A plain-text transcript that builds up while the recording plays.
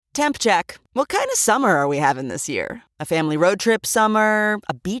Temp check. What kind of summer are we having this year? A family road trip summer?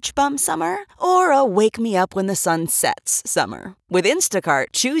 A beach bum summer? Or a wake me up when the sun sets summer? With Instacart,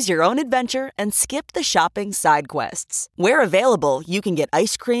 choose your own adventure and skip the shopping side quests. Where available, you can get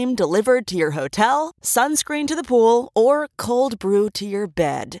ice cream delivered to your hotel, sunscreen to the pool, or cold brew to your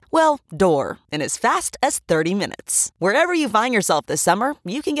bed. Well, door, in as fast as 30 minutes. Wherever you find yourself this summer,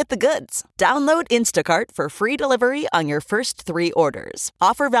 you can get the goods. Download Instacart for free delivery on your first 3 orders.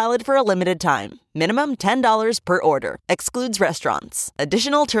 Offer valid for a limited time. Minimum $10 per order. Excludes restaurants.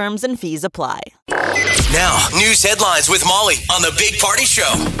 Additional terms and fees apply. Now, news headlines with Molly on the Big Party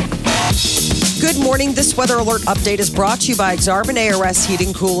Show. Good morning. This weather alert update is brought to you by Exarban ARS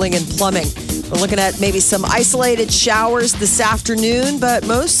Heating, Cooling, and Plumbing. We're looking at maybe some isolated showers this afternoon, but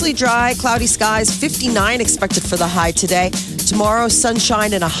mostly dry, cloudy skies. 59 expected for the high today. Tomorrow,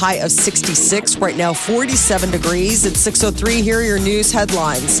 sunshine and a high of 66. Right now, 47 degrees. At 6:03, here are your news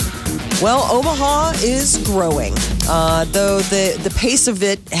headlines. Well, Omaha is growing, though the pace of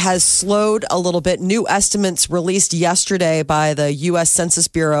it has slowed a little bit. New estimates released yesterday by the U.S. Census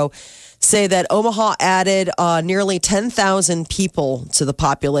Bureau say that Omaha added nearly 10,000 people to the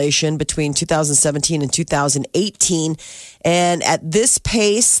population between 2017 and 2018. And at this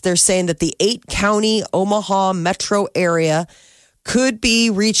pace, they're saying that the 8-county Omaha metro area could be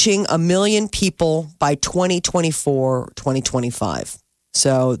reaching 1 million people by 2024, 2025.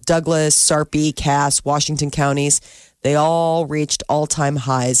 So Douglas, Sarpy, Cass, Washington counties, they all reached all-time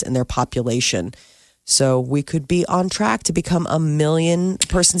highs in their population. So we could be on track to become 1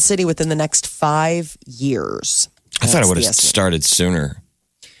 million-person city within the next 5 years. I thought it would have started sooner.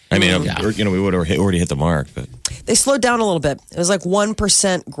 I mean, we would have already hit the mark. But they slowed down a little bit. It was like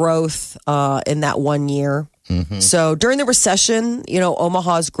 1% growth in that 1 year. Mm-hmm. So during the recession,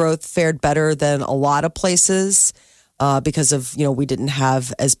 Omaha's growth fared better than a lot of places. Because of, we didn't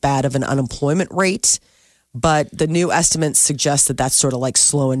have as bad of an unemployment rate. But the new estimates suggest that that's sort of like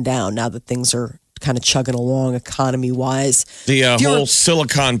slowing down now that things are kind of chugging along economy-wise. The whole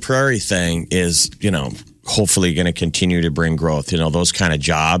Silicon Prairie thing is, hopefully going to continue to bring growth. Those kind of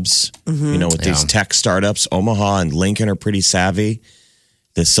jobs, with these tech startups. Omaha and Lincoln are pretty savvy.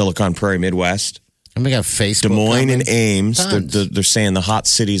 The Silicon Prairie Midwest. And we got Facebook. Des Moines and Ames. They're saying the hot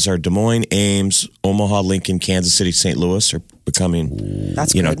cities are Des Moines, Ames, Omaha, Lincoln, Kansas City, St. Louis are becoming,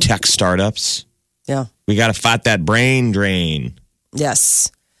 tech startups. Yeah. We got to fight that brain drain.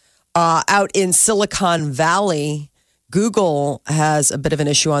 Yes. Out in Silicon Valley, Google has a bit of an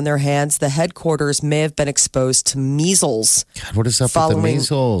issue on their hands. The headquarters may have been exposed to measles. God, what is up with the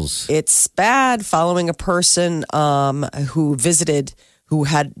measles? It's bad following a person who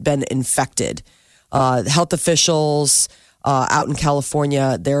had been infected. Health officials out in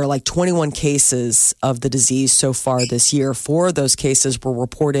California, there are like 21 cases of the disease so far this year. 4 of those cases were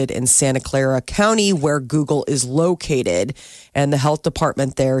reported in Santa Clara County, where Google is located. And the health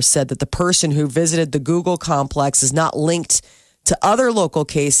department there said that the person who visited the Google complex is not linked to other local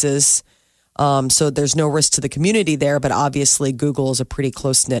cases. So there's no risk to the community there, but obviously Google is a pretty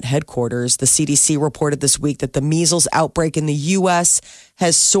close-knit headquarters. The CDC reported this week that the measles outbreak in the U.S.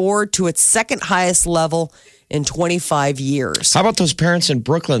 has soared to its second highest level in 25 years. How about those parents in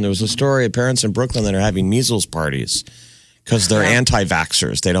Brooklyn? There was a story of parents in Brooklyn that are having measles parties because they're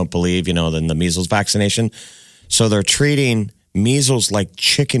anti-vaxxers. They don't believe, in the measles vaccination. So they're treating measles like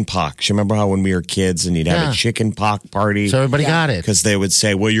chicken pox. You remember how when we were kids and you'd have a chicken pox party? So everybody got it. Because they would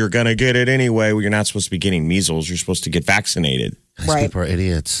say, well, you're going to get it anyway. Well, you're not supposed to be getting measles. You're supposed to get vaccinated. These people are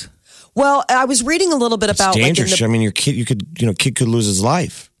idiots. Well, I was reading a little bit about... It's dangerous. Your kid, kid could lose his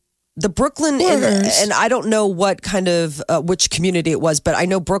life. The Brooklyn, and I don't know what kind of, which community it was, but I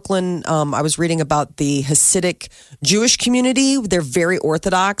know Brooklyn, I was reading about the Hasidic Jewish community. They're very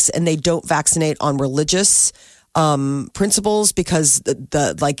Orthodox and they don't vaccinate on religious principles because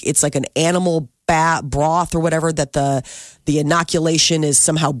it's like an animal broth or whatever that the inoculation is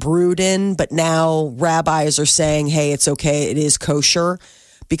somehow brewed in. But now rabbis are saying, hey, it's okay. It is kosher.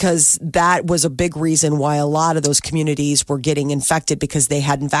 Because that was a big reason why a lot of those communities were getting infected because they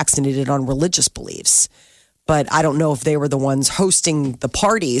hadn't vaccinated on religious beliefs. But I don't know if they were the ones hosting the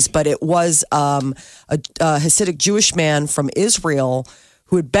parties, but it was a Hasidic Jewish man from Israel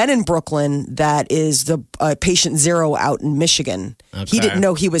who had been in Brooklyn that is the patient 0 out in Michigan. Okay. He didn't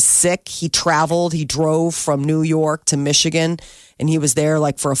know he was sick. He traveled. He drove from New York to Michigan, and he was there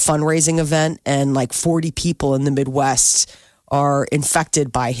like for a fundraising event, and like 40 people in the Midwest are infected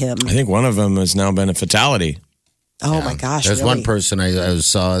by him. I think one of them has now been a fatality. Oh my gosh! There's one person I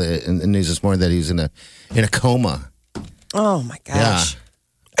saw in the news this morning that he's in a coma. Oh my gosh! Yeah.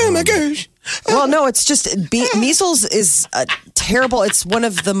 Oh my gosh! Well, no, it's just measles is terrible. It's one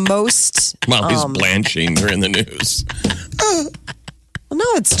of the most. Molly's blanching during the news. Well, no,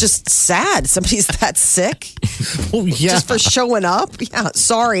 it's just sad. Somebody's that sick. Oh, yeah. Just for showing up. Yeah,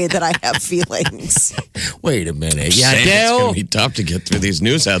 sorry that I have feelings. Wait a minute. Yeah, Saying it's Dale. going to be tough to get through these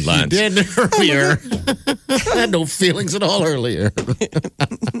news headlines. Did earlier. I had no feelings at all earlier.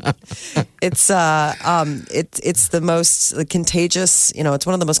 It's the most contagious. You know, it's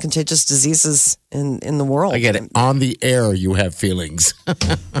one of the most contagious diseases in the world. I get it. On the air, you have feelings.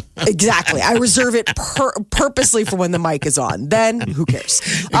 Exactly. I reserve it purposely for when the mic is on. Then who cares?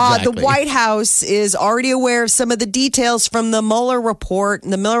 Exactly. The White House is already aware of some of the details from the Mueller report.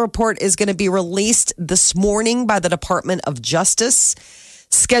 And the Mueller report is going to be released this morning by the Department of Justice.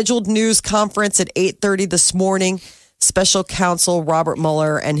 Scheduled news conference at 8:30 this morning. Special counsel Robert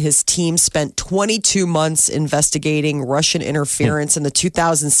Mueller and his team spent 22 months investigating Russian interference in the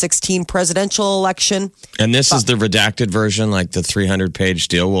 2016 presidential election. And this is the redacted version, like the 300-page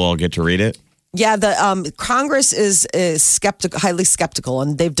deal. We'll all get to read it. Yeah, the Congress is highly skeptical,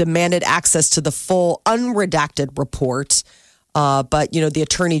 and they've demanded access to the full unredacted report. But, you know, the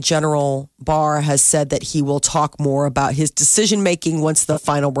Attorney General Barr has said that he will talk more about his decision-making once the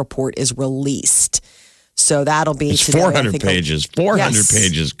final report is released. So that'll be It's today, 400 pages. 400 Yes.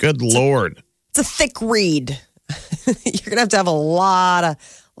 pages. Good Lord. It's a thick read. You're gonna have a lot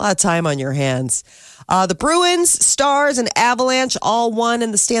of time on your hands. The Bruins, Stars, and Avalanche all won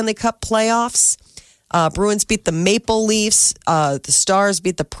in the Stanley Cup playoffs. Bruins beat the Maple Leafs. The Stars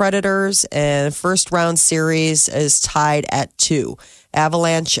beat the Predators, and first round series is tied at 2.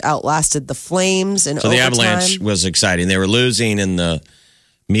 Avalanche outlasted the Flames in So overtime. the Avalanche was exciting. They were losing, and the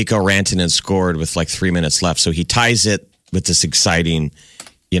Mikko Rantanen scored with like 3 minutes left. So he ties it with this exciting,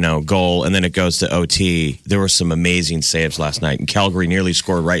 goal, and then it goes to OT. There were some amazing saves last night, and Calgary nearly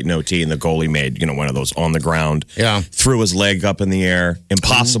scored right in OT, and the goalie made, one of those on the ground. Yeah. Threw his leg up in the air.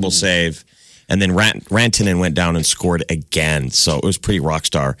 Impossible save. And then Rantanen went down and scored again. So it was pretty rock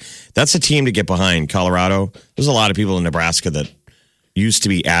star. That's a team to get behind. Colorado. There's a lot of people in Nebraska that used to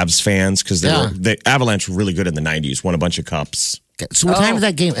be Avs fans because the Avalanche were really good in the 90s, won a bunch of cups. So what time did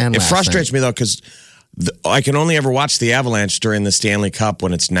that game end? It last frustrates night? me, though, because I can only ever watch the Avalanche during the Stanley Cup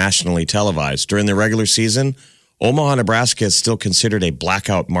when it's nationally televised. During the regular season, Omaha, Nebraska is still considered a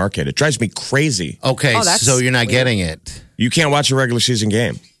blackout market. It drives me crazy. Okay, that's so you're not weird. getting it. You can't watch a regular season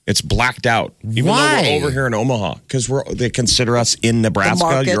game. It's blacked out. Even Why? though we're over here in Omaha, because they consider us in Nebraska.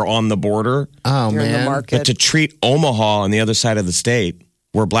 market. You're on the border. Oh, You're in the man. market. But to treat Omaha on the other side of the state,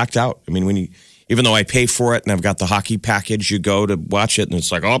 we're blacked out. I mean, even though I pay for it and I've got the hockey package, you go to watch it and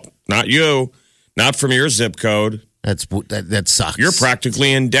it's like, oh, not you, not from your zip code. That sucks. You're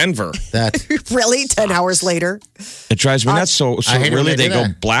practically in Denver. That. Really? 10 hours later? It drives me nuts. So I hate it when really, they they do go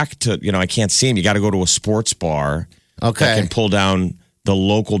that. black to, I can't see them. You got to go to a sports bar Okay. that can pull down the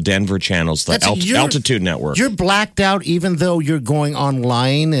local Denver channels, the Altitude Network. You're blacked out even though you're going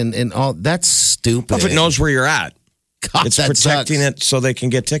online and all. That's stupid. If it knows where you're at, God, it's that protecting sucks. it so they can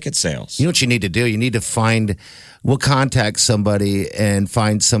get ticket sales. You know what you need to do? You need to we'll contact somebody and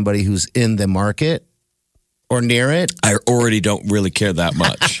find somebody who's in the market or near it. I already don't really care that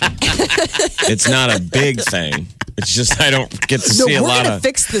much. It's not a big thing. It's just I don't get to No, see a we're lot going to of.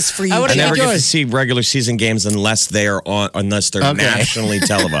 fix this for you. I I would've Jeff. never get to Yours. see regular season games unless they're Okay. nationally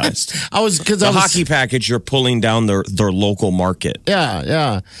televised. The hockey package, you're pulling down their local market.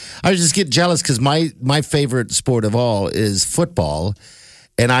 Yeah. I just get jealous because my favorite sport of all is football,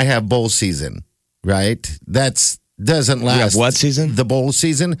 and I have bowl season. Right? Doesn't last. You have what season? The bowl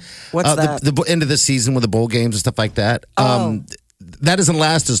season. What's that? The end of the season with the bowl games and stuff like that. Oh. That doesn't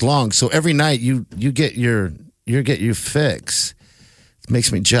last as long. So every night you get your fix. It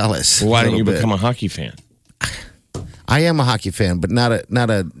makes me jealous. Why don't you bit. become a hockey fan? I am a hockey fan, but not a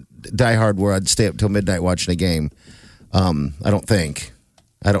diehard where I'd stay up till midnight watching a game. I don't think.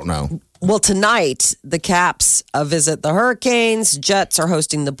 I don't know. Well, tonight, the Caps visit the Hurricanes, Jets are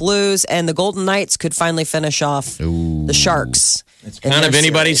hosting the Blues, and the Golden Knights could finally finish off the Sharks. It's Kind of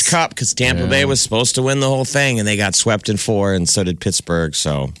anybody's cup because Tampa Bay was supposed to win the whole thing and they got swept in 4, and so did Pittsburgh.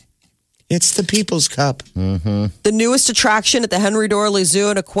 So it's the People's Cup. The newest attraction at the Henry Dorley Zoo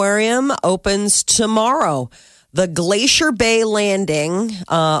and Aquarium opens tomorrow. The Glacier Bay Landing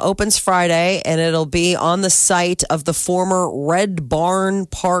opens Friday, and it'll be on the site of the former Red Barn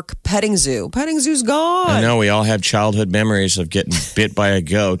Park Petting Zoo. Petting Zoo's gone. I know we all have childhood memories of getting bit by a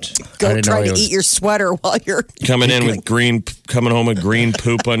goat, I Go didn't try know to it was- eat your sweater while you're coming home with green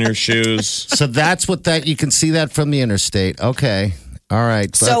poop on your shoes. So that's what you can see that from the interstate. Okay. All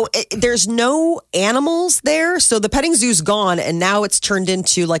right. So there's no animals there. So the petting zoo's gone, and now it's turned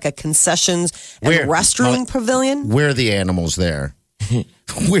into like a concessions and restroom pavilion. Where are the animals there?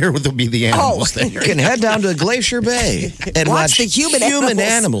 Where would there be the animals there? You can head down to Glacier Bay and watch the human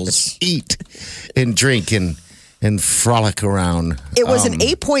animals eat and drink and frolic around. It was an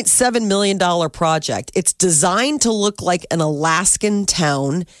 $8.7 million project. It's designed to look like an Alaskan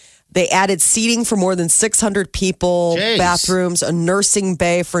town. They added seating for more than 600 people, bathrooms, a nursing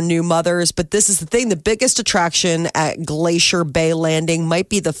bay for new mothers. But this is the thing. The biggest attraction at Glacier Bay Landing might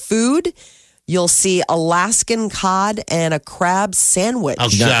be the food. You'll see Alaskan cod and a crab sandwich. Oh,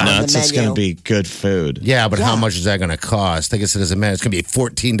 nuts. It's going to be good food. Yeah, but how much is that going to cost? I guess it doesn't matter. It's going to be a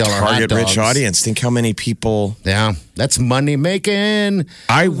 $14 hot dogs. Rich audience. Think how many people. Yeah, that's money making.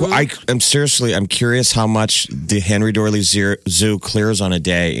 I'm curious how much the Henry Doorly Zoo clears on a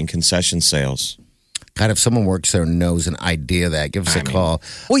day in concession sales. God, if someone works there and knows an idea of that, give us a call.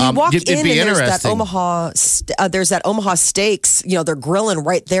 Well, you walk in and there's that Omaha Steaks. You know, they're grilling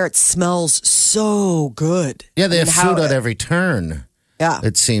right there. It smells so good. Yeah, they have food at every turn. Yeah.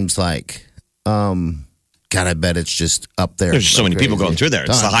 It seems like. God, I bet it's just up there. There's so many people going through there.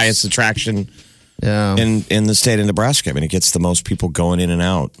 It's the highest attraction in the state of Nebraska. I mean, it gets the most people going in and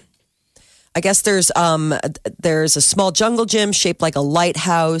out. I guess there's a small jungle gym shaped like a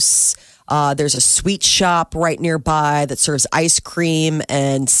lighthouse. There's a sweet shop right nearby that serves ice cream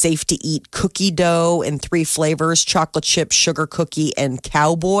and safe-to-eat cookie dough in 3 flavors, chocolate chip, sugar cookie, and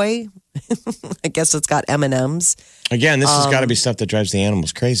cowboy. I guess it's got M&Ms. Again, this has got to be stuff that drives the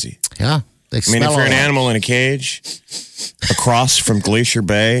animals crazy. Yeah. If you're an animal in a cage across from Glacier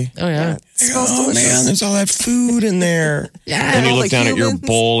Bay. Oh, yeah. Oh, man, there's all that food in there. Yeah. And you look down at your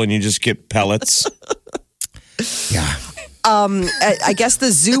bowl and you just get pellets. Yeah. I guess the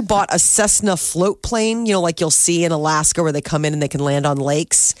zoo bought a Cessna float plane, you know, like you'll see in Alaska where they come in and they can land on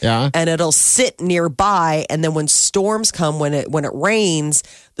lakes. Yeah. And it'll sit nearby. And then when storms come, when it rains,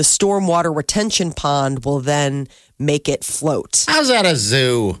 the stormwater retention pond will then make it float. How's that a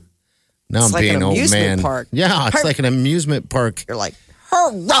zoo? Now I'm like being an old amusement man. park. Yeah, it's like an amusement park. You're like,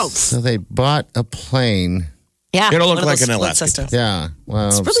 hurrah! So they bought a plane. Yeah. It'll look like an Alaska town. Yeah. Well,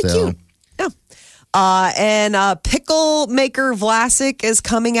 it's really cute. Yeah. And pickle maker Vlasic is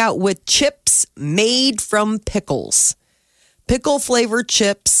coming out with chips made from pickles. Pickle flavored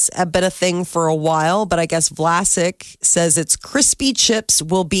chips have been a thing for a while, but I guess Vlasic says its crispy chips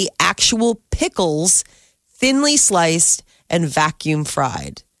will be actual pickles, thinly sliced and vacuum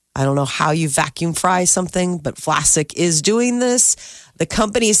fried. I don't know how you vacuum fry something, but Vlasic is doing this. The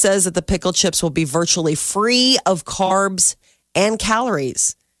company says that the pickle chips will be virtually free of carbs and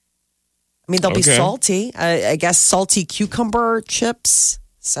calories. I mean, they'll be salty. I guess salty cucumber chips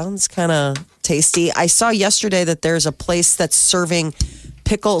sounds kind of tasty. I saw yesterday that there's a place that's serving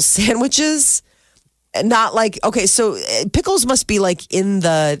pickle sandwiches. Not like, okay, so pickles must be like in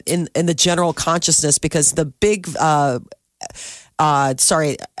the general consciousness because the big it's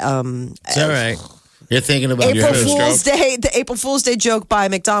all right. You're thinking about April Fool's Day. The April Fool's Day joke by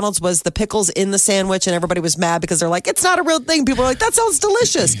McDonald's was the pickles in the sandwich, and everybody was mad because they're like, it's not a real thing. People are like, that sounds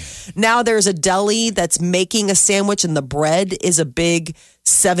delicious. Now there's a deli that's making a sandwich, and the bread is a big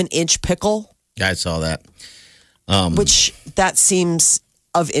 7-inch pickle. I saw that. Which that seems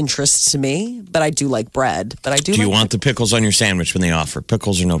of interest to me, but I do like bread. But I do. Do you want the pickles on your sandwich when they offer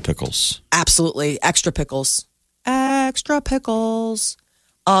pickles or no pickles? Absolutely, extra pickles. Extra pickles.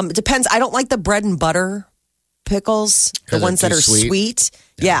 It depends. I don't like the bread and butter pickles, the ones that are sweet.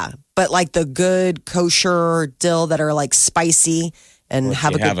 Yeah, but like the good kosher dill that are like spicy and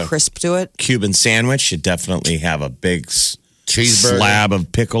have a good crisp to it. Cuban sandwich, you definitely have a big cheeseburger slab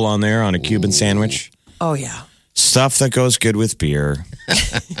of pickle on there on a Cuban sandwich. Oh yeah, stuff that goes good with beer.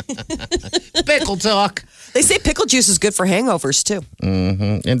 Pickle talk. They say pickle juice is good for hangovers too.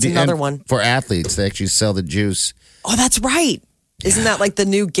 Mm-hmm. It's another one for athletes. They actually sell the juice. Oh, that's right. Isn't that like the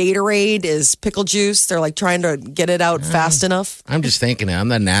new Gatorade is pickle juice? They're like trying to get it out fast enough. I'm just thinking. I'm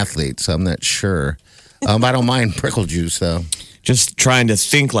not an athlete, so I'm not sure. I don't mind pickle juice though. Just trying to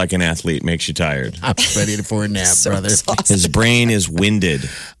think like an athlete makes you tired. I'm ready for a nap, brother. His brain is winded.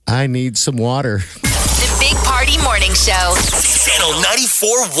 I need some water. The Big Party Morning Show. Channel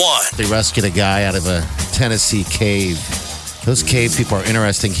 94.1. They rescued a guy out of a Tennessee cave. Those cave people are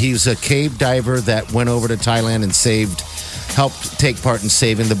interesting. He's a cave diver that went over to Thailand and helped take part in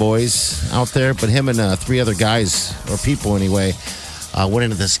saving the boys out there. But him and 3 other guys, or people anyway, went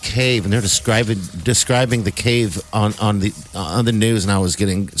into this cave, and they're describing the cave on the news, and I was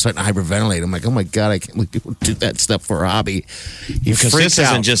starting to hyperventilate. I'm like, oh my God, I can't believe people do that stuff for a hobby. Because this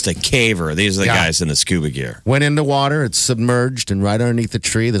isn't just a caver. These are the guys in the scuba gear. Went in the water, it's submerged, and right underneath the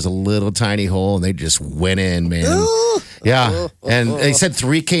tree, there's a little tiny hole, and they just went in, man. Yeah. And they said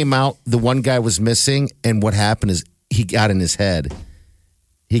 3 came out. The one guy was missing, and what happened is he got in his head.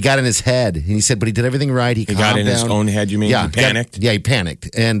 And he said, but he did everything right. He got in his own head, you mean? Yeah. He panicked? He panicked.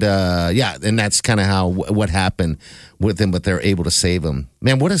 And, and that's kind of what happened with him, but they're able to save him.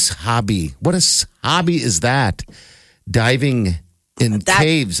 Man, what a hobby is that? Diving in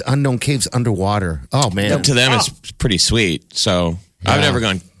caves, unknown caves underwater. Oh, man. To them, it's pretty sweet. So I've never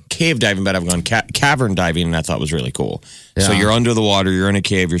gone cave diving, but I've gone cavern diving, and I thought it was really cool. Yeah. So you're under the water, you're in a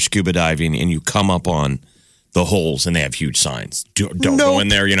cave, you're scuba diving, and you come up on the holes, and they have huge signs. Don't go in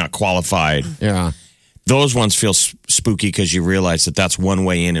there. You're not qualified. Yeah. Those ones feel spooky because you realize that that's one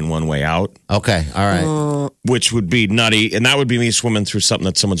way in and one way out. Okay. All right. Which would be nutty. And that would be me swimming through something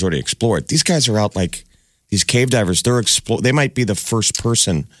that someone's already explored. These guys are out like these cave divers. They might be the first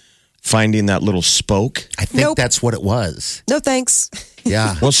person finding that little spoke. I think that's what it was. No, thanks.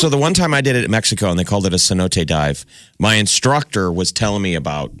 Yeah. Well, so the one time I did it in Mexico, and they called it a cenote dive, my instructor was telling me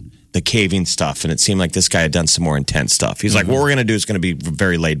about the caving stuff, and it seemed like this guy had done some more intense stuff. He's like, what we're going to do is going to be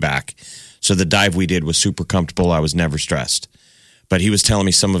very laid back. So the dive we did was super comfortable. I was never stressed. But he was telling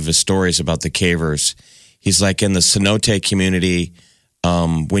me some of his stories about the cavers. He's like, in the cenote community,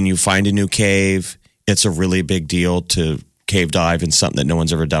 when you find a new cave, it's a really big deal to cave dive in something that no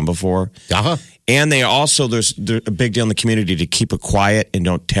one's ever done before. Uh-huh. And there's a big deal in the community to keep it quiet and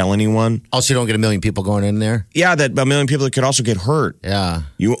don't tell anyone. Also, you don't get a million people going in there? Yeah, that a million people that could also get hurt. Yeah.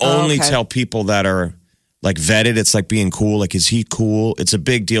 You only tell people that are like vetted. It's like being cool. Like, is he cool? It's a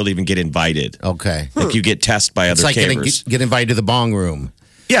big deal to even get invited. Okay. Like you get tested by other cavers. It's like get invited to the bong room.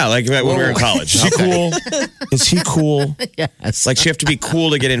 Yeah, like when we were in college. Is he cool? Is he cool? Yes. Like, so you have to be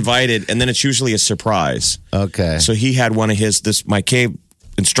cool to get invited, and then it's usually a surprise. Okay. So he had one of my cave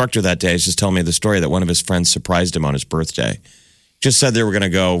instructor that day is just telling me the story that one of his friends surprised him on his birthday. Just said they were going to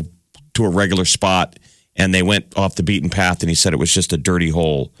go to a regular spot, and they went off the beaten path, and he said it was just a dirty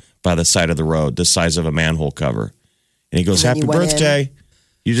hole by the side of the road, the size of a manhole cover. And he goes, happy birthday.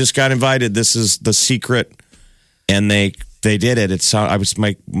 You just got invited. This is the secret. And they did it.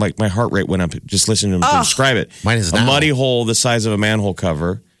 My heart rate went up just listening to him describe it. Mine is a muddy hole the size of a manhole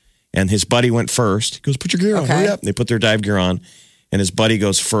cover. And his buddy went first. He goes, put your gear on. Hurry up. They put their dive gear on. And his buddy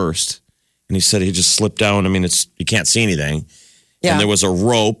goes first. And he said he just slipped down. I mean, you can't see anything. Yeah. And there was a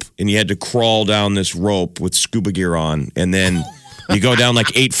rope, and you had to crawl down this rope with scuba gear on. And then you go down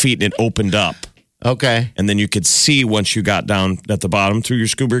like 8 feet, and it opened up. Okay. And then you could see once you got down at the bottom through your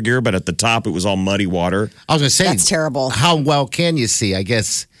scuba gear, but at the top, it was all muddy water. I was going to say, that's terrible. How well can you see? I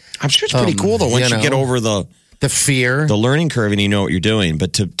guess. I'm sure it's pretty cool, though, once you get over the fear, the learning curve, and you know what you're doing.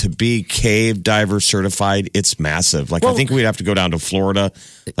 But to be cave diver certified, it's massive. Like, I think we'd have to go down to Florida.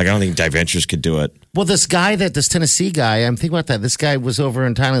 Like, I don't think Dive Ventures could do it. Well, this Tennessee guy, I'm thinking about that. This guy was over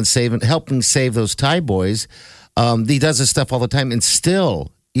in Thailand helping save those Thai boys. He does this stuff all the time, and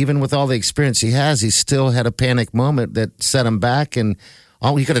still, even with all the experience he has, he still had a panic moment that set him back, and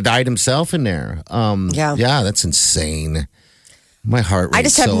he could have died himself in there. Yeah, that's insane. My heart rate. I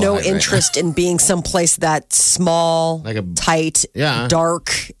just have no interest in being someplace that's small, tight,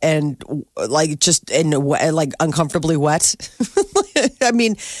 dark, and like uncomfortably wet. I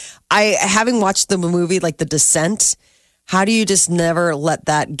mean, having watched the movie like The Descent, how do you just never let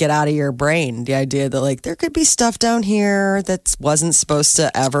that get out of your brain? The idea that like there could be stuff down here that wasn't supposed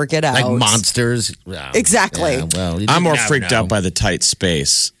to ever get out, like monsters. Exactly. Yeah, well, I'm more freaked out by the tight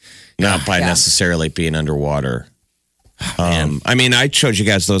space, not by necessarily being underwater. I mean, I showed you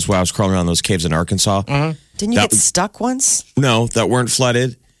guys those while I was crawling around those caves in Arkansas. Didn't you get stuck once? No, that weren't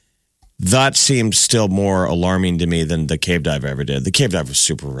flooded. That seemed still more alarming to me than the cave dive I ever did. The cave dive was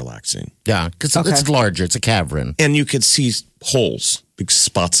super relaxing. Yeah, because it's larger. It's a cavern. And you could see holes, big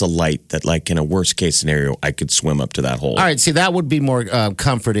spots of light that, like, in a worst case scenario, I could swim up to that hole. All right, see, that would be more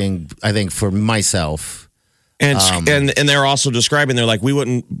comforting, I think, for myself. And they're also describing, they're like, we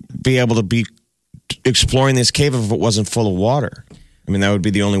wouldn't be able to be exploring this cave if it wasn't full of water. I mean, that would be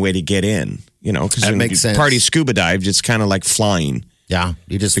the only way to get in, because that makes sense. Party scuba dive, it's kind of like flying. Yeah,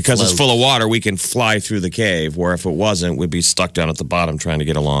 you just because float. It's full of water, we can fly through the cave. Where if it wasn't, we'd be stuck down at the bottom trying to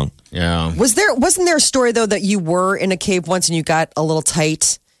get along. Yeah. Wasn't there a story though that you were in a cave once and you got a little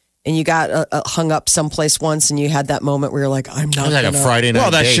tight and you got hung up someplace once and you had that moment where you're like, I'm not. Like a Friday night.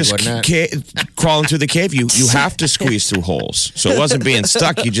 Well, that's date, just crawling through the cave. You have to squeeze through holes. So it wasn't being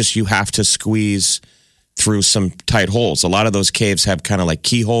stuck. You have to squeeze through some tight holes. A lot of those caves have kind of like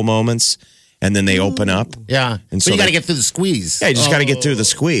keyhole moments, and then they open up. Yeah. And So so you got to they- get through the squeeze. Yeah, you just got to get through the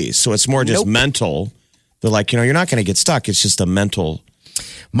squeeze. So it's more just mental. They're like, you're not going to get stuck. It's just a mental.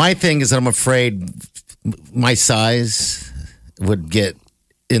 My thing is that I'm afraid my size would get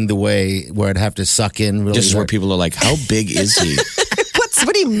in the way where I'd have to suck in really This is where hard. people are like, how big is he?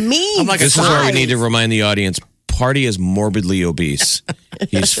 What do you mean? I'm like, This is where we size? need to remind the audience. Party is morbidly obese.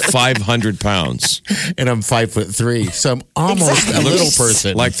 He's 500 pounds. And I'm 5'3", so I'm almost Exactly. a little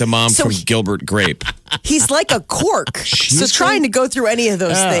person. Like the mom So from he- Gilbert Grape. He's like a cork. So trying to go through any of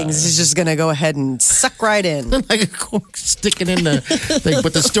those things is just going to go ahead and suck right in. like a cork sticking in the thing.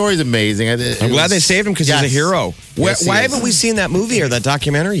 But the story's amazing. I'm glad they saved him because he's a hero. Yes, he Why is. haven't we seen that movie or that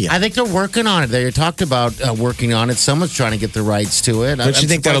documentary yet? I think they're working on it. They talked about working on it. Someone's trying to get the rights to it. Don't you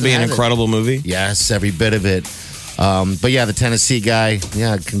think that'll be an incredible movie? Yes, every bit of it. But yeah, the Tennessee guy,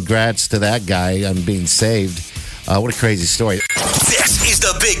 congrats to that guy on being saved. What a crazy story. This is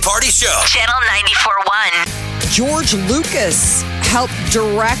the Big Party Show. Channel 94.1. George Lucas helped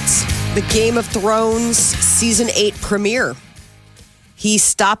direct the Game of Thrones season 8 premiere. He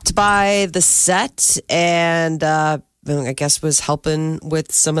stopped by the set and I guess was helping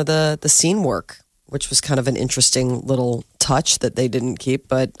with some of the scene work, which was kind of an interesting little touch that they didn't keep.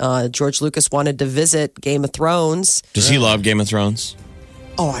 But George Lucas wanted to visit Game of Thrones. Does he love Game of Thrones?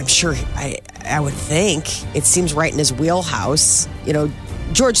 Oh, I'm sure. I would think it seems right in his wheelhouse. You know,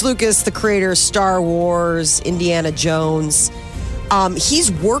 George Lucas, the creator of Star Wars, Indiana Jones.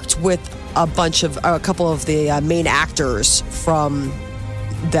 He's worked with a couple of the main actors from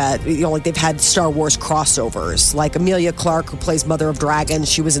that. You know, like they've had Star Wars crossovers, like Emilia Clarke, who plays Mother of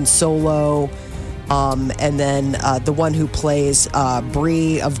Dragons. She was in Solo. And then the one who plays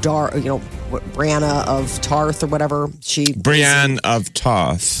Brianna of Tarth or whatever. Brienne of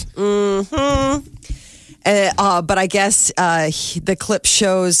Tarth. But I guess the clip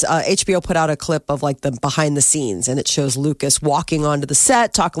shows HBO put out a clip of like the behind the scenes, and it shows Lucas walking onto the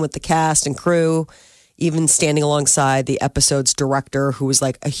set, talking with the cast and crew, even standing alongside the episode's director, who was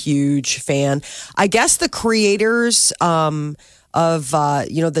like a huge fan. I guess the creators of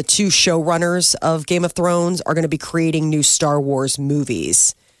the two showrunners of Game of Thrones are going to be creating new Star Wars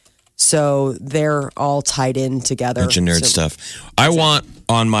movies. So they're all tied in together. Bunch of nerd stuff. I want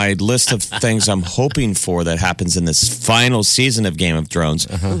on my list of things I'm hoping for that happens in this final season of Game of Thrones.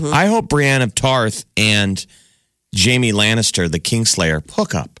 I hope Brienne of Tarth and Jaime Lannister, the Kingslayer,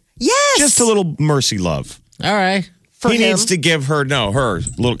 hook up. Yes. Just a little mercy love. All right. He needs to give her little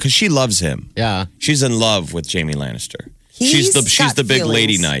because she loves him. Yeah. She's in love with Jaime Lannister. He's She's got the big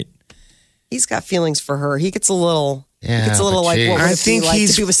lady feelings. knight. He's got feelings for her. He gets a little. Yeah, he gets a little but like, geez. what would I it be think like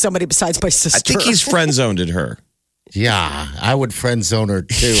he's- to be with somebody besides my sister? I think he's friend zoned her. Yeah, I would friend zone her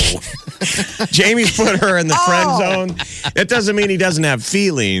too. Jamie's put her in the friend zone. It doesn't mean he doesn't have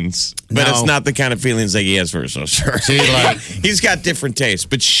feelings, but No. it's not the kind of feelings that he has for her sister. He's got different tastes,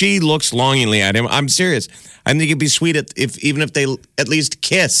 but she looks longingly at him. I'm serious. I think it'd be sweet even if they at least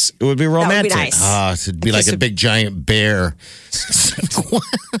kiss. It would be That would be romantic. nice. It'd be like a big giant bear.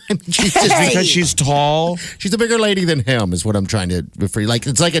 She's just Hey. Because she's tall. She's a bigger lady than him, is what I'm trying to refer. Like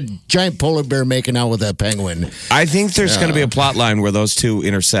it's like a giant polar bear making out with a penguin. I think there's going to be a plot line where those two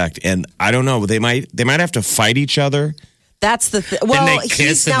intersect, and I don't know. They might have to fight each other. That's the well. Then they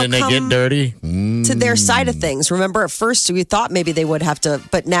kiss he's now and then they get come dirty. to their side of things. Remember, at first we thought maybe they would have to,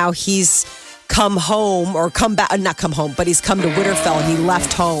 but now he's come home or come back. Not come home, but he's come to Winterfell and he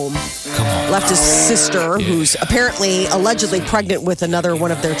left home. Left his sister, who's apparently allegedly pregnant with another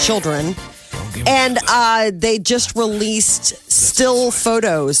one of their children. And they just released still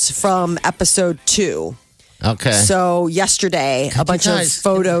photos from episode 2. Okay. So yesterday, a bunch of guys-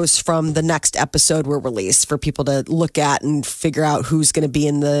 photos from the next episode were released for people to look at and figure out who's going to be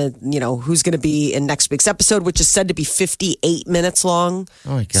who's going to be in next week's episode, which is said to be 58 minutes long.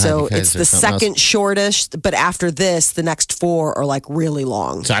 Oh my God, So you guys it's are the something second shortest, but after this, the next 4 are like really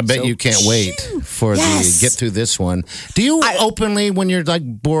long. So I bet you can't wait for Yes. the get through this one. Do you openly, when you're like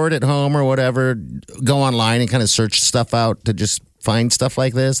bored at home or whatever, go online and kind of search stuff out to just find stuff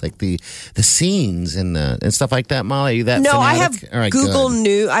like this, like the scenes and stuff like that? Molly, are you that? No, I fanatic? have All right, Google good.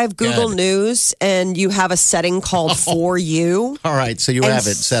 News. I have Google Good. News, and you have a setting called For You. All right, so you And have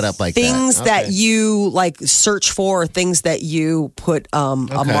it set up like things that. that you like search for, things that you put a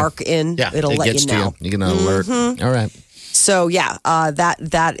mark in, Yeah, it'll it let gets you to know. You get an alert. All right. So yeah,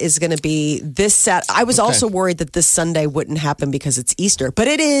 that is going to be this set. I was also worried that this Sunday wouldn't happen because it's Easter, but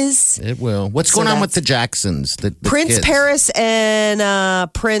it is. It will. What's So going on with that's- the Jacksons? The Prince kids? Paris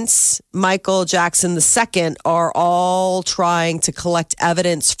and Prince Michael Jackson II are all trying to collect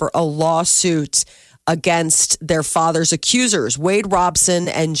evidence for a lawsuit against their father's accusers. Wade Robson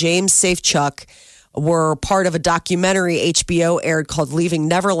and James Safechuck were part of a documentary HBO aired called Leaving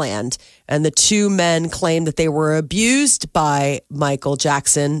Neverland. And the two men claimed that they were abused by Michael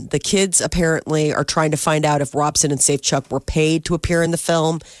Jackson. The kids apparently are trying to find out if Robson and Safechuck were paid to appear in the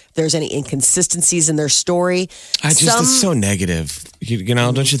film, if there's any inconsistencies in their story. It's so negative. You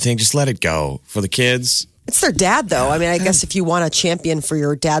know, don't you think? Just let it go for the kids. It's their dad, though. I mean, I guess if you want a champion for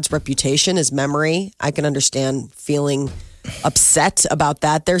your dad's reputation, his memory, I can understand feeling upset about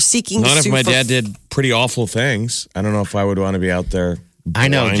that. They're seeking Not if my dad did pretty awful things. I don't know if I would want to be out there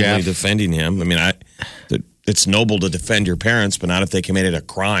blindly defending him. I mean, it's noble to defend your parents, but not if they committed a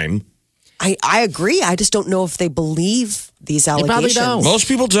crime. I agree. I just don't know if they believe these allegations. Don't. Most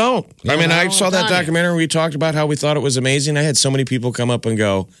people don't. I mean, I saw that documentary. We talked about how we thought it was amazing. I had so many people come up and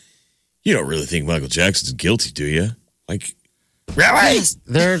go, "You don't really think Michael Jackson's guilty, do you?" Like, really? Yes.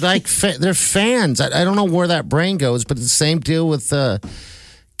 They're like they're fans. I don't know where that brain goes, but it's the same deal with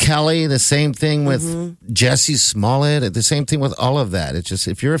Kelly. The same thing with Jesse Smollett. The same thing with all of that. It's just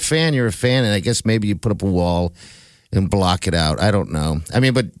if you're a fan, you're a fan, and I guess maybe you put up a wall and block it out. I don't know. I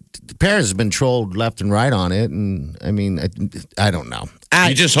mean, but Paris has been trolled left and right on it, and I mean, I don't know.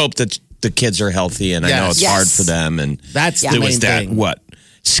 You just hope that the kids are healthy, and I know it's hard for them. And that's the there main was that thing.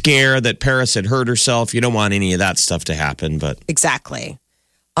 scare that Paris had hurt herself. You don't want any of that stuff to happen, but Exactly.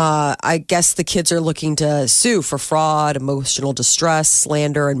 I guess the kids are looking to sue for fraud, emotional distress,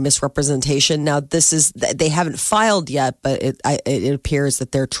 slander, and misrepresentation. Now, they haven't filed yet, but it appears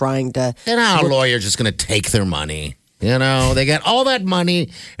that they're trying to. And our lawyer's just going to take their money. You know, they got all that money,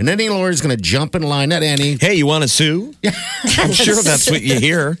 and any lawyer's going to jump in line. Not any. Hey, you want to sue? I'm sure that's what you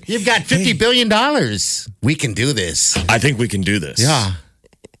hear. You've got $50 billion. We can do this. I think we can do this. Yeah.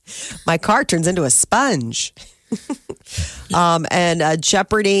 My car turns into a sponge. And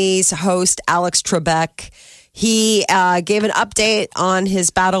Jeopardy's host, Alex Trebek, he gave an update on his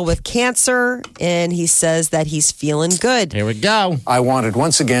battle with cancer, and he says that he's feeling good. Here we go. I wanted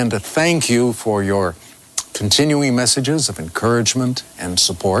once again to thank you for your continuing messages of encouragement and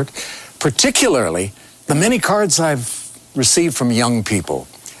support, particularly the many cards I've received from young people.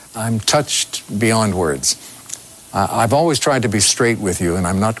 I'm touched beyond words. I've always tried to be straight with you, and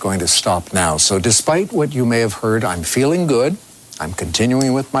I'm not going to stop now. So despite what you may have heard, I'm feeling good. I'm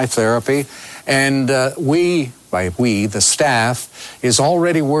continuing with my therapy. And the staff, is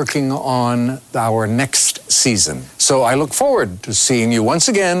already working on our next season. So I look forward to seeing you once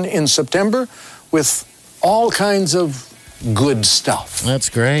again in September with all kinds of good stuff. That's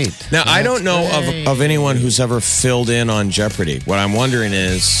great. Now, I don't know of anyone who's ever filled in on Jeopardy. What I'm wondering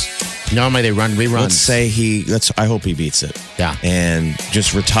is, normally they run reruns. let's say I hope he beats it. Yeah. And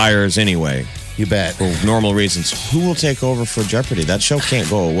just retires anyway. You bet. For normal reasons. Who will take over for Jeopardy? That show can't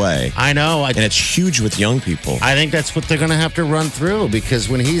go away. I know. And it's huge with young people. I think that's what they're going to have to run through, because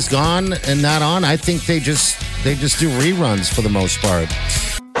when he's gone and not on, I think they just do reruns for the most part.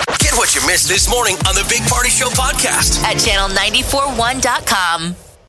 Get what you missed this morning on the Big Party Show podcast at channel941.com.